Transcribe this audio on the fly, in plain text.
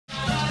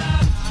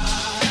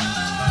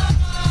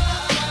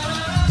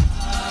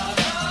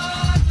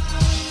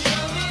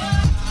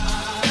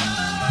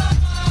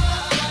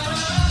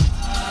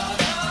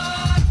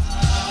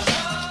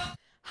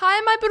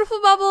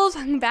beautiful bubbles,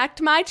 welcome back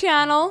to my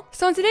channel.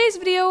 So in today's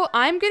video,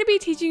 I'm going to be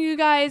teaching you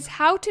guys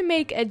how to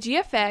make a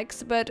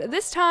GFX, but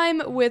this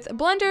time with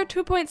Blender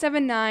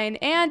 2.79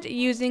 and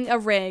using a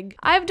rig.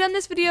 I've done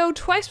this video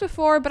twice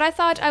before, but I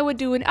thought I would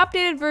do an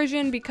updated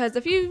version because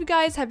a few of you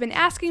guys have been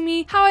asking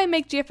me how I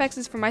make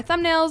GFXs for my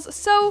thumbnails,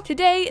 so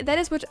today that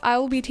is what I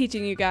will be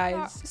teaching you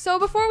guys. So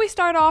before we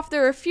start off,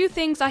 there are a few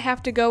things I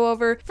have to go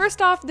over.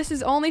 First off, this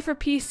is only for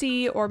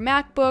PC or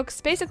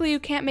MacBooks. Basically, you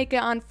can't make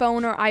it on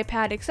phone or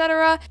iPad,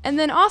 etc. And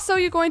then also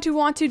you're going to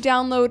want to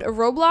download a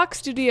Roblox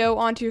Studio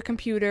onto your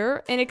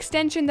computer, an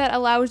extension that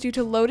allows you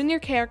to load in your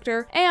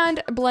character,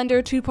 and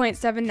Blender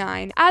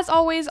 2.79. As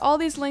always, all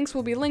these links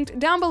will be linked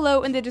down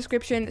below in the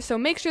description, so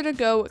make sure to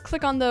go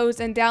click on those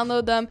and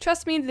download them.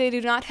 Trust me, they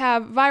do not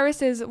have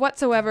viruses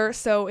whatsoever,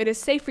 so it is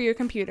safe for your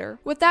computer.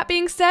 With that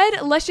being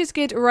said, let's just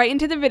get right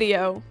into the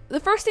video. The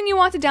first thing you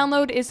want to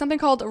download is something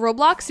called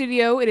Roblox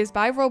Studio. It is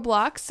by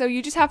Roblox, so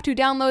you just have to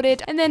download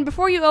it, and then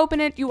before you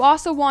open it, you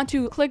also want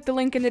to click the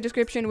link in the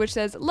description which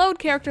says load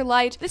character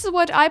light. This is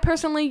what I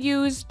personally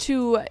use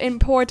to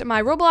import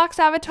my Roblox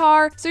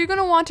avatar. So you're going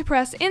to want to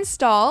press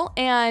install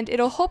and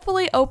it'll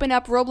hopefully open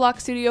up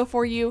Roblox Studio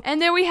for you. And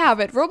there we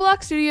have it.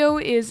 Roblox Studio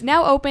is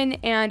now open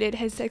and it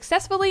has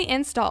successfully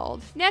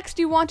installed. Next,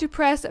 you want to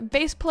press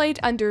base plate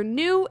under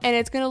new and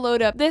it's going to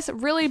load up this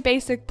really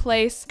basic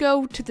place.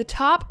 Go to the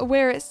top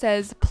where it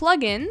says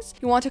plugins.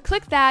 You want to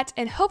click that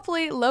and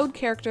hopefully load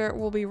character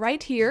will be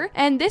right here.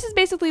 And this is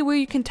basically where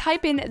you can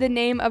type in the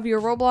name of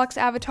your Roblox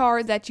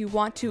avatar that you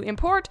want to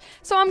import.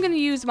 So I'm going to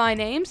use my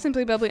name,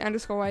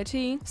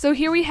 simplybubbly_YT. So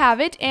here we have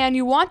it, and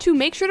you want to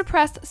make sure to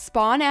press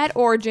spawn at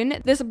origin.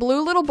 This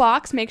blue little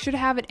box, make sure to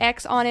have an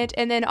X on it,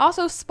 and then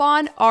also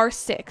spawn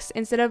R6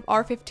 instead of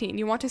R15.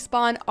 You want to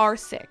spawn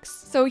R6.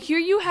 So here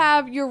you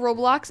have your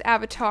Roblox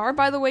avatar.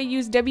 By the way,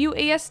 use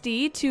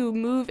WASD to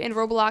move in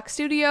Roblox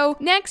Studio.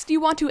 Next, you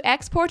want to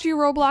export your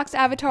Roblox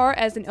avatar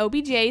as an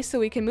OBJ so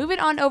we can move it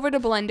on over to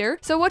Blender.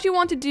 So what you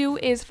want to do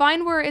is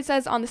find where it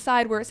says on the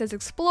side where it says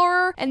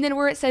Explorer, and then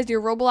where it says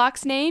your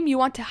Roblox name, you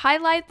want to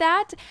highlight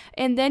that,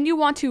 and then you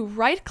want to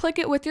right click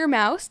it with your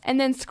mouse, and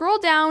then scroll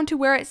down to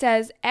where it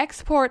says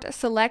Export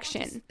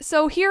Selection.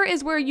 So here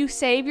is where you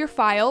save your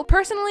file.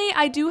 Personally,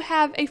 I do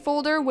have a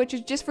folder which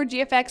is just for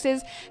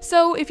GFXs,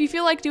 so if you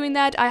feel like doing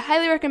that, I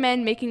highly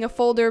recommend making a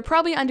folder,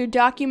 probably under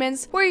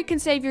Documents, where you can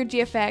save your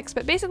GFX,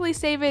 but basically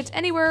save it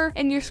anywhere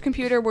in your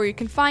computer where you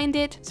can find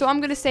it. So I'm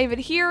going to save it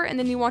here, and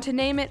then you want to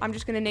name it. I'm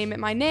just going to name it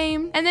my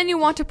name, and then you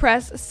want to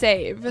press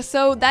save.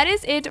 So that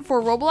is it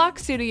for Roblox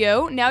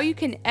Studio. Now you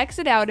can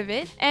exit out of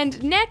it.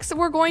 And next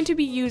we're going to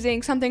be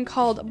using something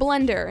called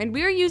Blender, and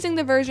we are using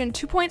the version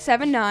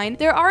 2.79.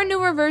 There are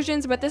newer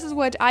versions, but this is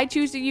what I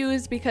choose to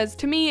use because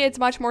to me it's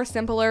much more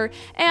simpler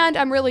and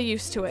I'm really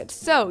used to it.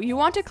 So you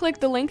want to click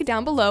the link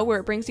down below where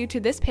it brings you to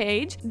this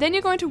page. Then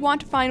you're going to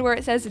want to find where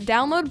it says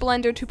download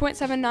Blender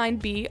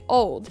 2.79b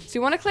old. So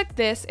you want to click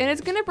this and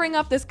it's going to bring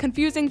up this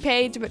confusing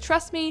page, but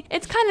trust me,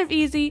 it's kind of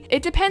easy.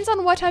 It depends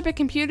on what type of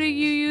computer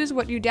you use,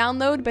 what you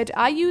download, but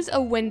I use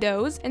a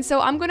Windows, and so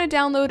I'm going to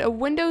download a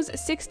Windows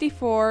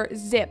 64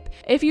 zip.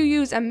 If you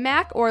use a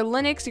Mac or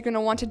Linux, you're going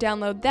to want to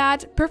download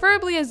that,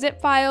 preferably a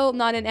zip file,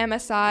 not an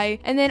MSI.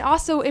 And then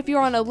also if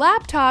you're on a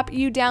laptop,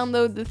 you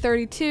download the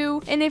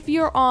 32, and if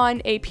you're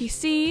on a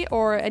PC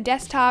or a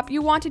desktop,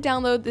 you want to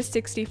download the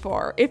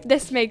 64, if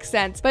this makes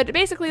sense. But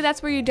basically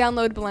that's where you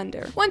download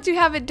Blender. Once you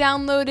have it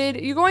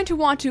downloaded, you're going to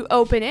want to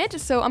open it.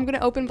 So I'm going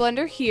to open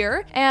Blender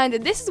here, and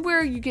this is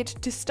where you get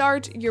to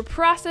start your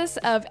process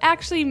of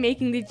actually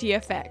making the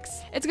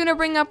GFX. It's going to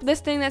bring up this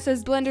thing that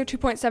says Blender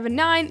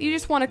 2.79. You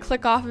just want to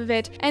click off of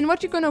it, and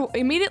what you're going to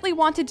immediately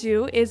want to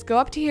do is go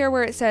up to here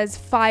where it says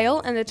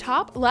File in the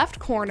top left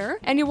corner,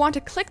 and you want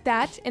to click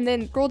that and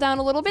then scroll down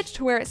a little bit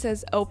to where it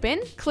says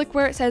Open. Click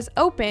where it says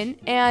Open,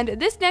 and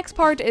this next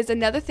part is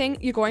another thing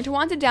you're going to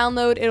want to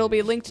download. It'll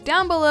be linked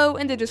down below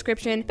in the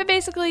description, but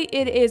basically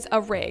it is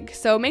a rig.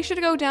 So make sure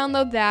to go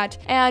download that,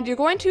 and you're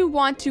going to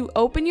want to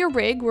open your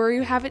rig where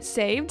you have it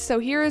saved. So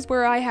here is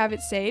where I have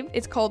it saved.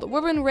 It's called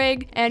Woven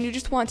Rig, and you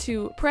just want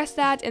to press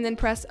that and then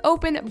press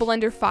Open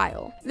Blender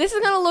File. This is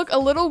going to look a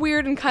little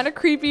weird and kind of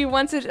creepy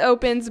once it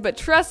opens, but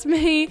trust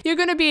me, you're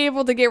going to be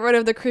able to get rid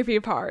of the creepy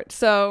part.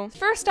 So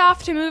first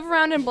off, to move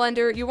around in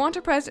Blender, you want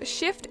to press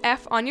Shift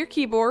F on your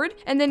keyboard,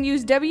 and then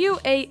use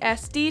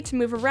WASD to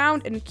move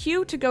around, and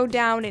Q to go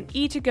down, and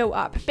E to go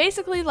up.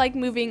 Basically like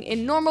moving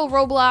in normal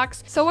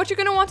Roblox. So what you're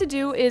going to want to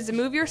do is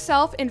move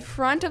yourself in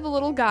front of the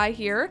little guy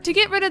here. To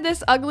get rid of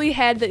this ugly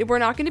head that we're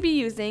not going to be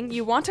using,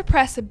 you want to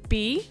press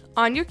B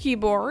on your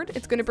keyboard.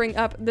 It's going to bring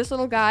up this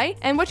little guy,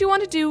 and what you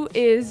want to do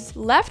is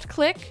left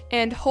click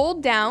and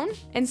hold down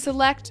and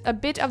select a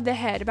bit of the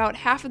head, about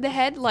half of the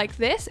head like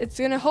this. It's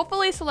going to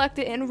hopefully select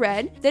it in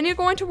red. Then you're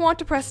going to want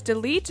to press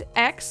Delete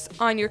X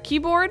on your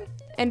keyboard,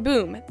 and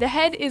boom, the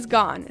head is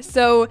gone.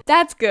 So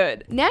that's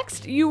good.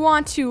 Next, you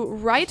want to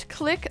right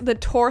click the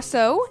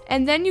torso,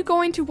 and then you're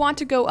going to want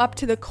to go up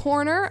to the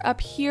corner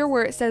up here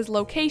where it says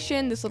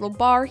location, this little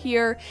bar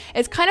here.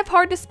 It's kind of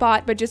hard to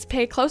spot, but just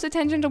pay close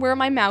attention to where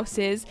my mouse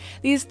is.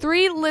 These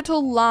three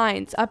little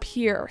lines up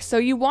here. So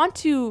you want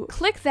to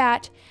click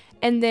that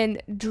and then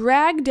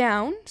drag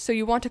down. So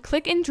you want to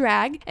click and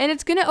drag, and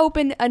it's going to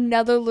open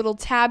another little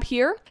tab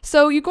here.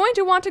 So you're going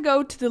to want to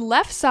go to the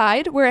left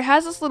side where it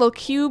has this little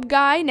cube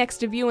guy next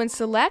to view and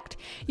select.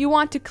 You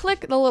want to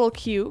click the little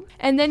cube,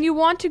 and then you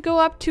want to go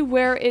up to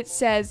where it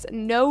says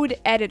node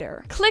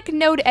editor. Click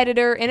node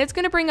editor, and it's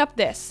going to bring up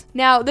this.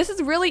 Now this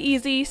is really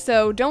easy,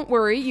 so don't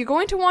worry. You're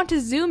going to want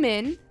to zoom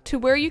in to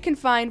where you can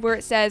find where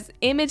it says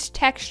image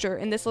texture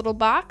in this little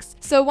box.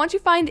 So once you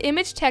find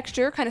image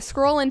texture, kind of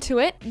scroll into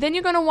it, then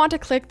you're going to want to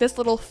click this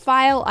little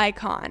file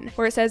icon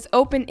where it says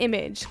open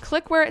image.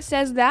 Click where it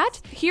says that.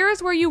 Here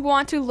is where you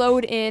want to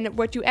load in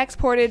what you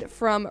exported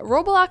from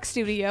Roblox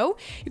Studio.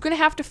 You're going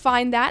to have to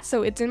find that,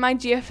 so it's in my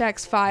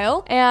GFX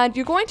file, and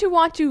you're going to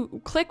want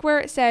to click where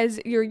it says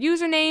your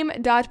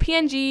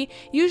username.png.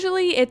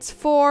 Usually it's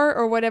 4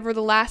 or whatever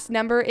the last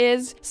number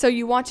is, so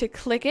you want to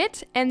click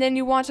it, and then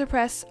you want to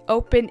press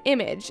open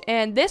image,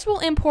 and this will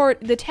import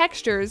the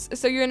textures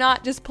so you're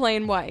not just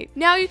plain white.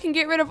 Now you can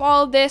get rid of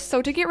all of this.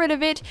 So to get rid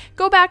of it,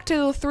 go back to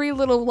the three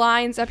little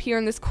lines up here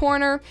in this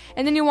corner,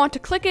 and then you want to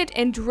click it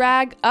and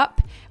drag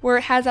up where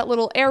it has that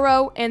little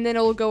arrow, and then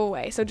it'll go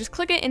away. So just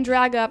click it and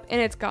drag up and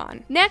it's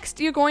gone. Next,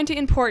 you're going to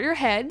import your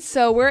head.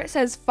 So where it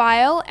says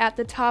file at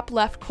the top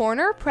left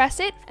corner, press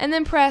it, and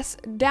then press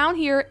down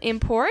here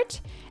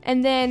import,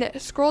 and then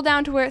scroll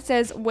down to where it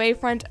says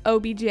wavefront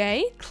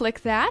OBJ,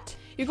 click that.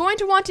 You're going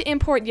to want to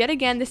import yet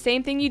again the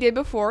same thing you did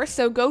before,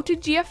 so go to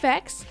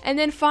GFX and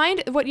then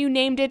find what you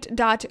named it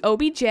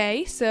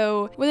 .obj.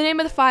 So with the name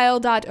of the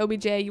file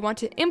 .obj, you want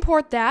to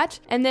import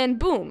that, and then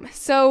boom.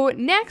 So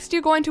next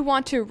you're going to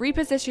want to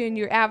reposition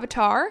your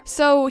avatar.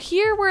 So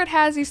here where it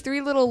has these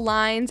three little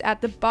lines at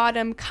the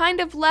bottom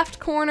kind of left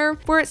corner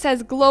where it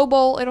says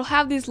global, it'll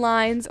have these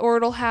lines, or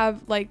it'll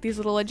have like these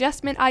little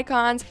adjustment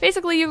icons.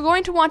 Basically, you're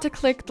going to want to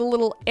click the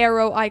little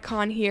arrow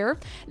icon here.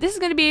 This is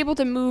going to be able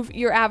to move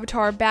your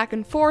avatar back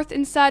and forth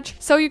and such.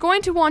 So you're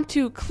going to want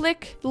to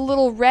click the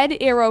little red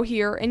arrow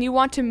here, and you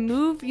want to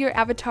move your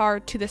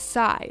avatar to the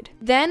side.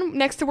 Then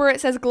next to where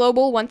it says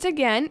global, once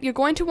again, you're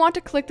going to want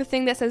to click the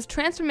thing that says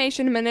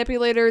transformation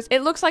manipulators.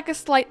 It looks like a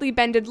slightly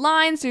bended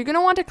line, so you're going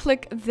to want to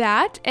click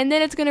that, and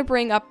then it's going to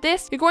bring up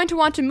this. You're going to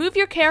want to move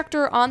your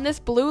character on this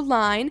blue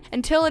line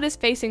until it is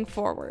facing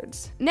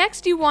forwards.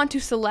 Next, you want to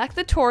select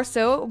the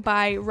torso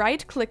by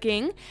right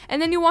clicking, and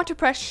then you want to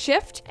press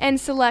shift and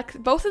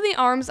select both of the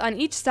arms on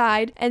each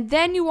side, and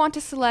then you want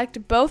to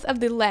select both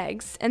of the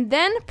legs, and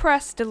then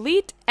press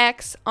delete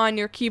X on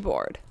your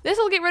keyboard. This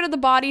will get rid of the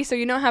body so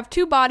you don't have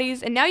two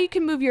bodies, and now you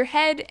can move your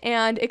head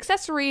and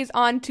accessories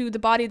onto the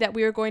body that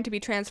we are going to be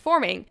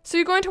transforming. So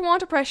you're going to want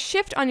to press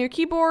shift on your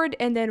keyboard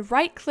and then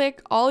right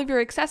click all of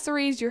your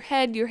accessories, your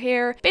head, your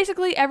hair,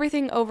 basically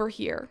everything over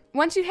here.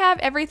 Once you have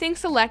everything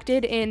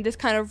selected in this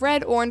kind of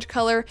red-orange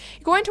color,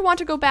 you're going to want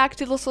to go back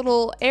to this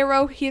little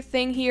arrow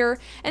thing here,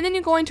 and then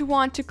you're going to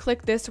want to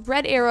click this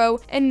red arrow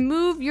and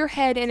move your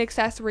head and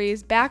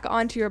accessories back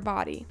onto your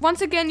body.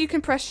 Once again, you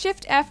can press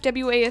Shift F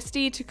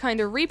WASD to kind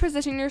of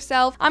reposition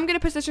yourself. I'm going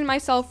to position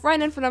myself right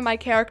in front of my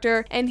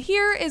character, and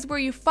here is where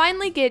you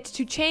finally get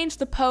to change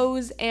the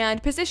pose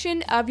and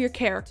position of your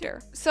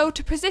character. So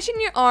to position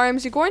your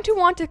arms, you're going to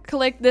want to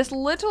click this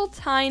little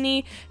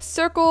tiny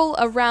circle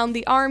around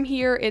the arm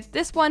here. It's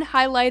this one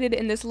highlighted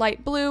in this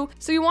light blue.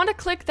 So you want to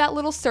click that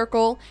little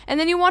circle, and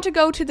then you want to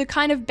go to the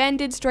kind of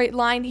bended straight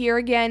line here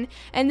again,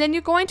 and then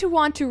you're going to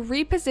want to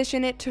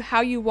reposition it to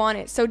how you want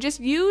it. So just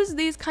use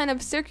these kind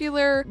of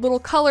circular little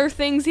color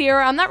things here.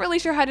 I'm not really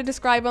sure how to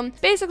describe them.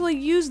 Basically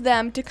use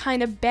them to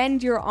kind of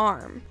bend your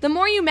arm. The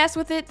more you mess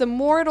with it, the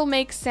more it'll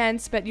make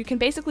sense, but you can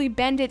basically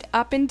bend it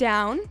up and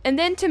down. And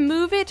then to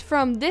move it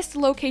from this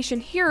location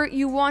here,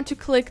 you want to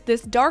click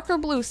this darker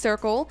blue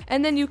circle,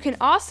 and then you can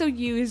also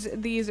use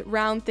these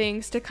round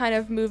things to kind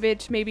of move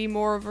it maybe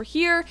more over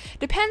here.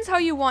 Depends how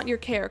you want your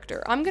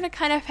character. I'm gonna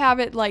kind of have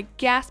it like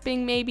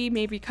gasping,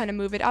 maybe kind of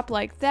move it up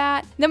like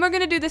that. Then we're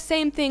gonna do the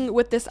same thing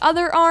with this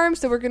other arm.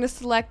 So we're gonna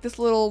select this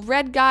little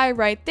red guy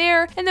right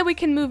there, and then we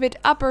can move it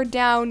up or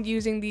down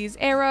using these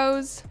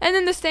arrows. And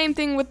then the same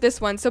thing with this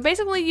one. So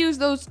basically use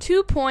those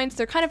 2 points,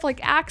 they're kind of like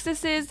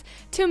axes,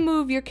 to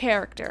move your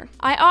character.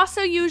 I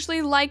also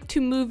usually like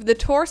to move the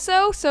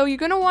torso, so you're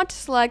gonna want to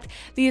select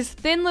these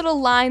thin little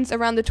lines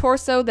around the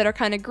torso that are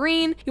kind of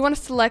green. You want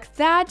to select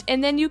that,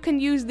 and then you can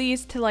use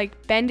these to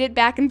like bend it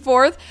back and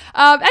forth.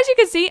 As you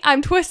can see,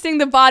 I'm twisting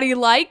the body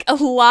like a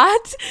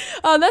lot.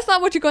 That's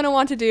not what you're gonna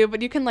want to do,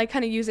 but you can like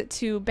kind of use it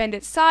to bend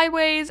it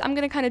sideways. I'm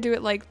gonna kind of do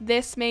it like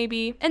this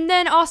maybe. And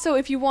then also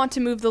if you want to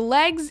move the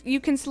legs, you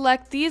can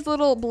select these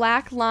little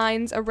black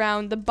lines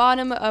around the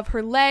bottom of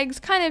her legs,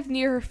 kind of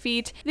near her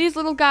feet. These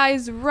little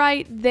guys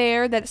right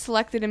there that's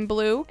selected in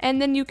blue.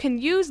 And then you can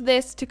use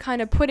this to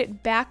kind of put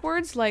it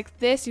backwards like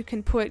this. You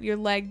can put your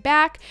leg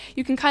back.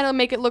 You can kind of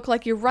make it look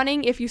like you're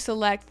running if you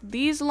select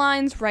these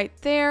lines right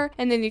there.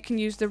 And then you can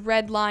use the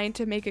red line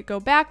to make it go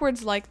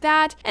backwards like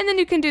that. And then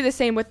you can do the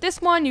same with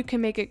this one. You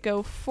can make it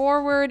go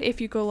forward if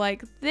you go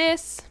like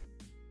this.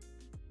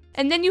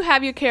 And then you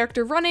have your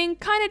character running.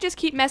 Kind of just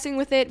keep messing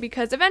with it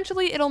because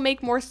eventually it'll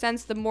make more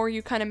sense the more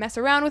you kind of mess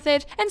around with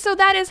it. And so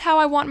that is how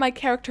I want my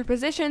character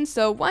positioned.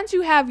 So once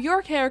you have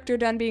your character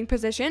done being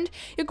positioned,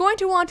 you're going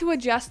to want to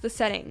adjust the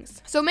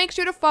settings. So make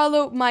sure to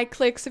follow my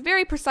clicks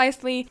very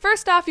precisely.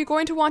 First off, you're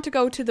going to want to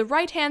go to the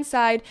right hand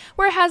side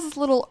where it has this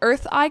little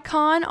earth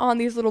icon on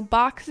these little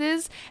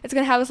boxes. It's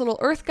going to have this little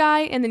earth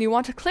guy, and then you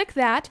want to click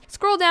that.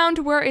 Scroll down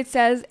to where it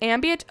says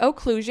ambient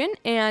occlusion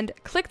and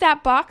click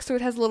that box so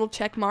it has a little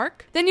check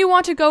mark. Then you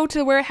want to go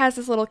to where it has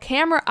this little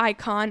camera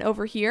icon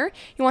over here.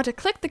 You want to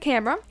click the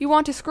camera. You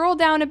want to scroll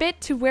down a bit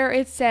to where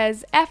it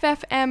says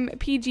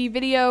FFmpeg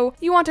video.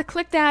 You want to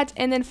click that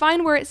and then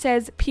find where it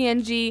says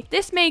PNG.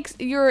 This makes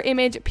your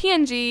image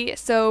PNG,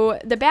 so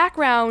the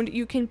background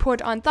you can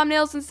put on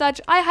thumbnails and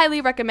such. I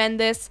highly recommend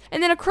this.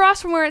 And then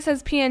across from where it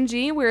says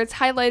PNG, where it's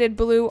highlighted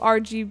blue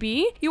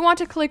RGB, you want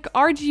to click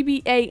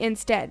RGBA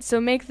instead, so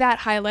make that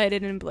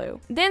highlighted in blue.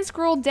 Then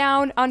scroll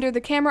down under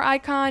the camera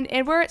icon,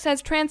 and where it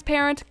says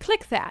transparent,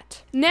 click that.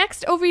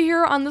 Next, over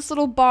here on this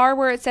little bar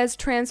where it says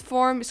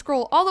transform,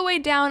 scroll all the way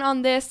down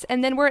on this,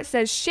 and then where it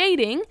says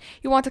shading,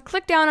 you want to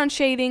click down on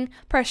shading,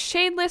 press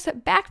shadeless,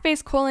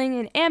 backface culling,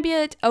 and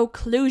ambient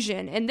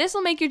occlusion, and this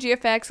will make your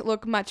GFX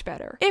look much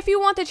better. If you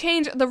want to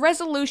change the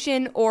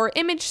resolution or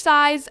image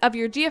size of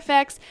your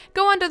GFX,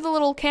 go under the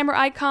little camera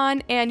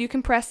icon and you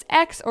can press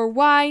X or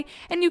Y,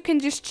 and you can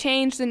just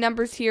change the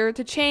numbers here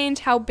to change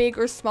how big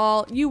or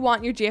small you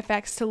want your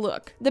GFX to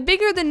look. The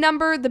bigger the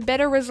number, the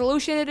better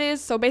resolution it is,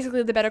 so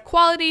basically the better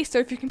quality. So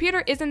if your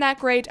computer isn't that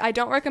great, I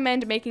don't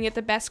recommend making it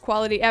the best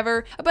quality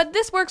ever, but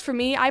this works for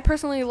me. I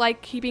personally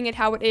like keeping it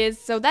how it is,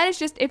 so that is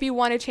just if you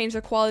want to change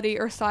the quality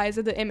or size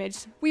of the image.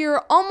 We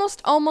are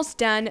almost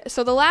done.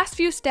 So the last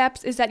few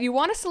steps is that you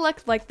want to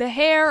select like the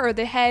hair or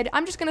the head.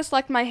 I'm just going to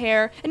select my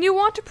hair, and you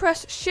want to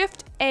press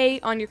Shift A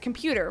on your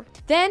computer.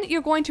 Then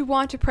you're going to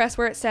want to press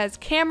where it says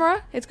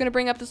camera. It's going to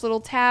bring up this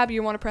little tab.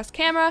 You want to press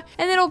camera,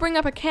 and then it'll bring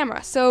up a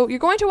camera. So you're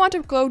going to want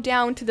to go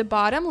down to the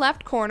bottom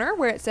left corner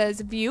where it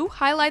says view,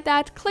 highlight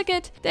that, click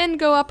it, then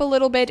go up a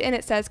little bit and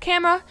it says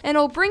camera, and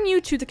it'll bring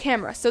you to the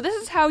camera. So this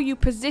is how you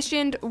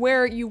positioned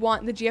where you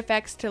want the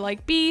GFX to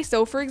like be.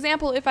 So for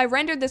example, if I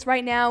rendered this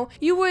right now,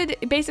 you would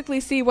basically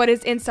see what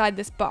is inside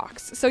this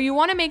box. So you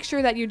want to make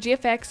sure that your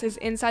GFX is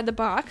inside the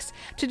box.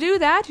 To do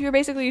that, you're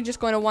basically just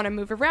going to want to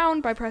move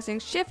around by pressing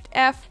Shift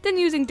F, then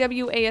using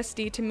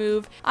WASD to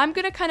move. I'm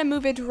going to kind of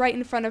move it right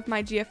in front of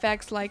my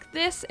GFX like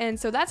this, and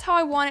so that's how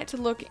I want it to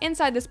look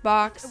inside this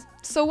box.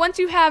 So once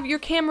you have your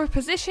camera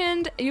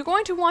positioned, you're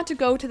going to want to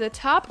go to the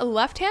top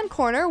left-hand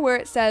corner where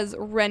it says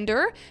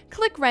render,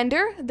 click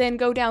render, then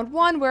go down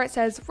one where it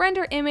says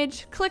render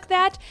image, click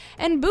that,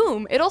 and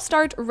boom, it'll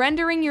start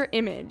rendering your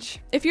image.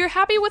 If you're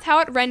happy with how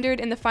it rendered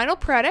in the final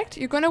product,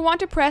 you're going to want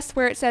to press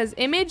where it says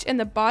image in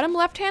the bottom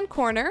left-hand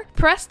corner,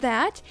 press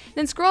that,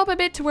 then scroll up a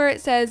bit to where it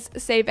says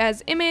save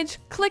as image,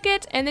 click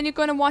it, and then you're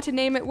going to want to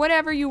name it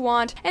whatever you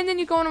want, and then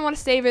you're going to want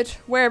to save it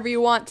wherever you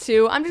want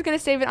to. I'm just going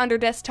to save it under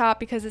desktop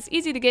because it's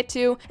easy to get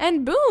to,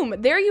 and boom,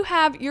 there you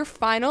have your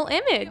final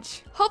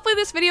image. Hopefully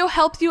this video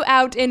helped you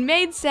out and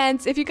made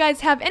sense. If you guys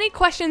have any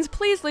questions,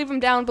 please leave them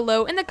down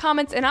below in the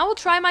comments and I will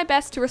try my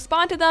best to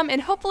respond to them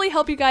and hopefully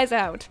help you guys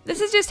out. This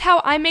is just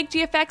how I make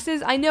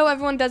GFXs. I know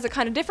everyone does it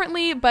kind of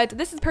differently, but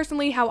this is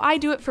personally how I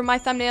do it for my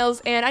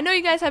thumbnails, and I know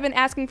you guys have been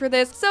asking for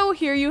this, so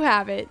here you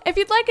have it. If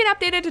you'd like an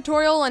updated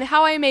tutorial on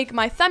how I make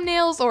my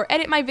thumbnails or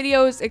edit my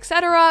videos,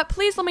 etc.,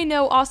 please let me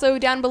know also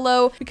down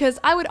below because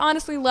I would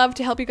honestly love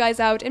to help you guys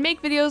out and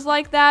make videos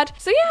like that.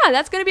 So yeah,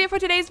 that's gonna be it for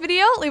today's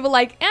video. Leave a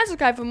like and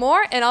subscribe for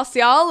more, and I'll see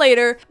y'all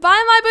later.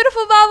 Bye, my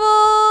beautiful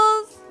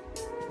bubbles!